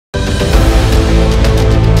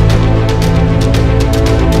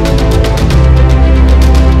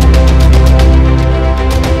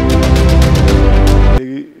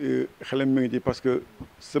ci parce que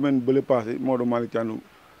semaine bële passé Maodo Malick Thiandoum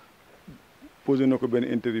posé na ko benn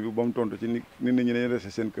interview ba mu tontu ci nit ñi dañuy resté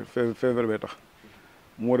seen kër feebar bee tax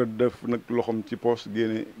mu war a def nag loxoom ci poche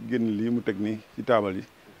génn lii mu teg nii ci taabal yi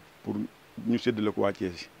pour ñu séddale ko waa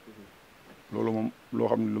Thiès yi loolu moom loo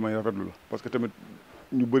xam ne lu may rafetlu la parce que tamit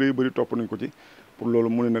ñu bëri topp nañ ko ci pour loolu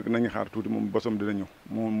mu ne nag nañu xaar tuuti moom bosom dina ñëw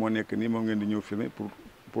moom moo nekk nii moom ngeen di ñëw filmer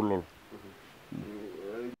pour loolu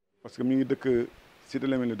parce que mi ngi dëkk Cité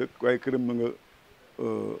Lamy la dëkk waaye këram na nga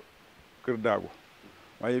kër daagu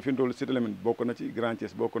waaye fi mu toll Cité Lamy bokk na ci Grand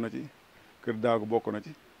Thiès bokk na ci kër daagu bokk na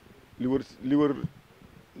ci li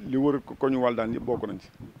wër ko ñu wàll daan yëpp bokk nañ ci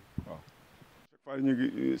waaw. chaque fois ñu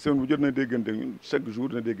ngi semaine bu jot na déggante ak ñun chaque jour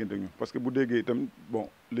dina déggante ak ñun parce que bu déggee itam bon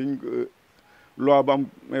liñ loi ba am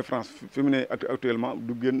may France fi mu ne actuellement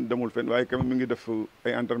du génn demul fenn waaye quand même mi ngi def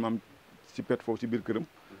ay entraînement ci pet foofu ci biir këram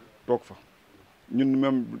toog fa ñun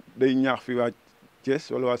même day ñaax fi waa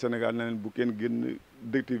Thiès wala waa Sénégal na leen bu kenn génn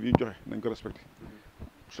directive yi ñu joxe nañ ko respecté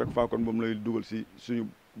chaque fois kon moom lay dugal si suñu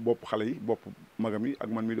bopp xale yi bopp magam yi ak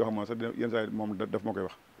man mii doo xam sax yenn saa yi moom daf ma koy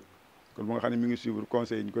wax kon ba nga xam ne mi ngi suivre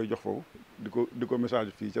conseil yi ñu koy jox foofu di ko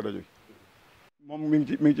message fii ci rajo yi moom mi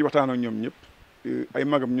ngi ci waxtaan ak ñoom ñëpp ay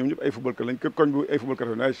magam ñoom ñëpp ay football kat lañ kër koñ bu ay football kat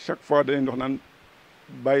lañ waaye chaque fois da leen dox naan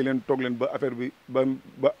bàyyi leen toog leen ba affaire bi ba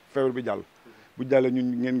feebar bi jàll bu jàllee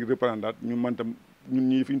ñun ngeen ngi reprendre ñun man tam ñun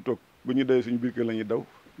ñii fi ñu toog bu ñu dawee suñu biir kër la ñuy daw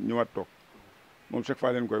ñëwaat toog moom chaque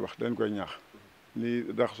fois leen koy wax leen koy ñaax li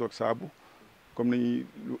raxasoo ak saabu comme nañuy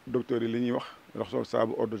docteur yi li ñuy wax raxasoo ak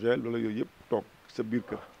saabu eau de gel wala yooyu yëpp toog sa biir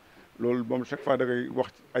kër loolu moom chaque fois da koy wax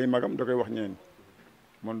ay magam da koy wax ñeen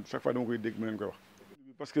man chaque fois dama koy dégg mu leen koy wax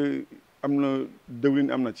parce que am na dëwlin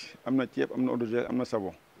am na ci am na ceeb am na eau de gel am na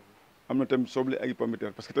savon am na tamit soble ak pomme de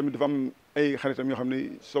terre parce que tamit dafa am ay xaritam yoo xam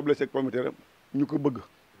ne soble seeg pomme de terre ñu ko bëgg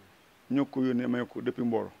ñoo ko yónnee may ko depuis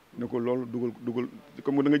Mboro ne ko loolu dugal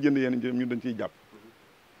comme da nga jënd yenn ñu dañ ciy jàpp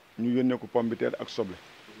ñu yónnee ko pomme de terre ak soble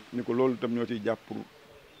ni ko loolu itam ñoo ciy jàpp pour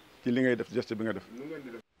ci li ngay def geste bi nga def.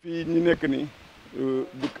 fii ñu nekk nii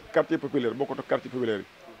du quartier populaire bokkut ak quartier populaire yi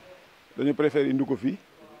dañu préféré indi ko fii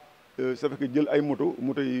ça fait que jël ay moto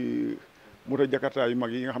jakarta yu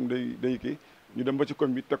mag yi nga xam ne day kii ñu dem ba ci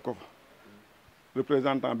koñ bi teg ko fa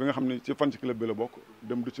représentant bi nga xam ne ci fan ci club bi la bokk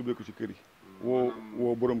dem distribuer ko ci kër yi.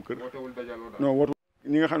 woo borom kër non wootu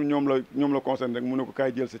ñi nga xam ne ñoom la concerné rek mu ne ko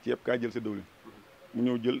kaay jël sa ceeb kaay jël sa dëwlin mu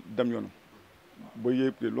ñëw jël dem yoonam ba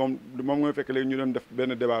yëpp moom mooy fekk léegi ñu doon def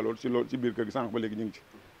benn débat loolu ci biir kër gi sànq ba léegi ñu ngi ci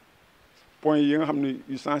point yi nga xam ne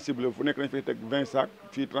yu sensible fu nekk dañ fay teg 20 sacs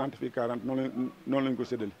fii 30 fii 40 noonu lañ ko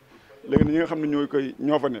séddale léegi ñi nga xam ne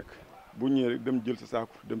ñoo fa nekk bu ñëwee rek dem jël sa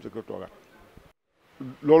saaku dem sa kër toogaat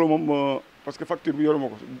loolu moom parce que facture bi yoruma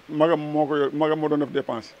ko magam moo doon def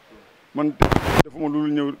dépense man defuma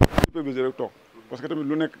lu ñëw superviseur rek toog parce que tamit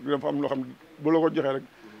lu nekk dafa am loo xam ne bu la ko joxee rek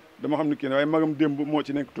dama xam ne kii ne waaye magam démb moo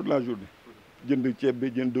ci nekk toute la journée jënd ceeb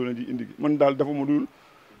bi jënd dëwlin di indi man daal defuma lu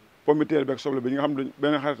pomme de terre bi ak soble bi nga xam ne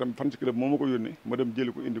benn xaritam fan si club moo ma ko yónnee ma dem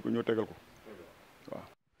jëli ko indi ko ñëw tegal ko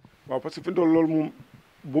waaw parce que fi mu toll loolu moom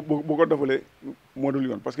bu ko defalee moo dul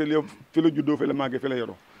yoon parce que lépp fi la juddoo fi la màggee fi la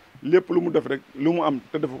yoroo lépp lu mu def rek lu mu am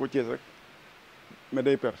te defu ko Thiès rek mais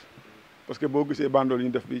day perte parce que boo gisee bandool yi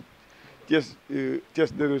ñu def bi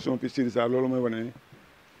Thiès direction fi Sidy Sarr loolu mooy wane ni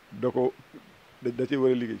da cee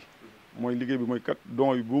war a liggéey mooy liggéey bi mooy kat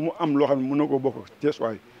don yi bu mu am loo xam ne mën na koo bokk ak Thiès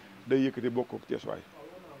waay day yëkkati bokk ak Thiès waay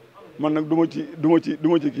man nag du ma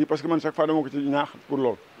ci kii parce que man chaque fois dama ko ci ñaax pour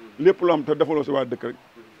loolu lépp loo am te defaloo si waa dëkk rek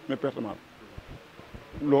mais pertement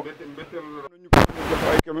loolu ñu ko jox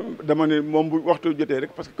waaye quand même dama ne moom bu waxtu jotee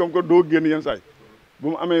rek parce que comme que doo génn yenn saay bu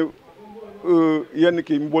mu amee yenn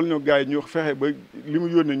kii mu bool ñoo gars yi ñu fexe ba li mu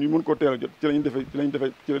yónnee ñu mën koo teel a jot ci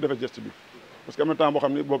la defee geste bi parce que am na temps boo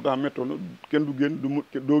xam ne boobu temps méttoon na kenn du génn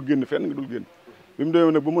doo génn fenn nga dul génn bi mu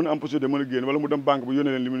demee nag ba mën a am possibilité mën a génn wala mu dem banque ba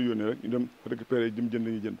yónnee leen li mu yónnee rek ñu dem récupérer jëm jënd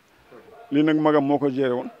ñu jënd lii nag magam moo ko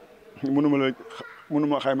géré woon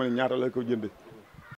mënuma xayma ne ñaata la ko jënde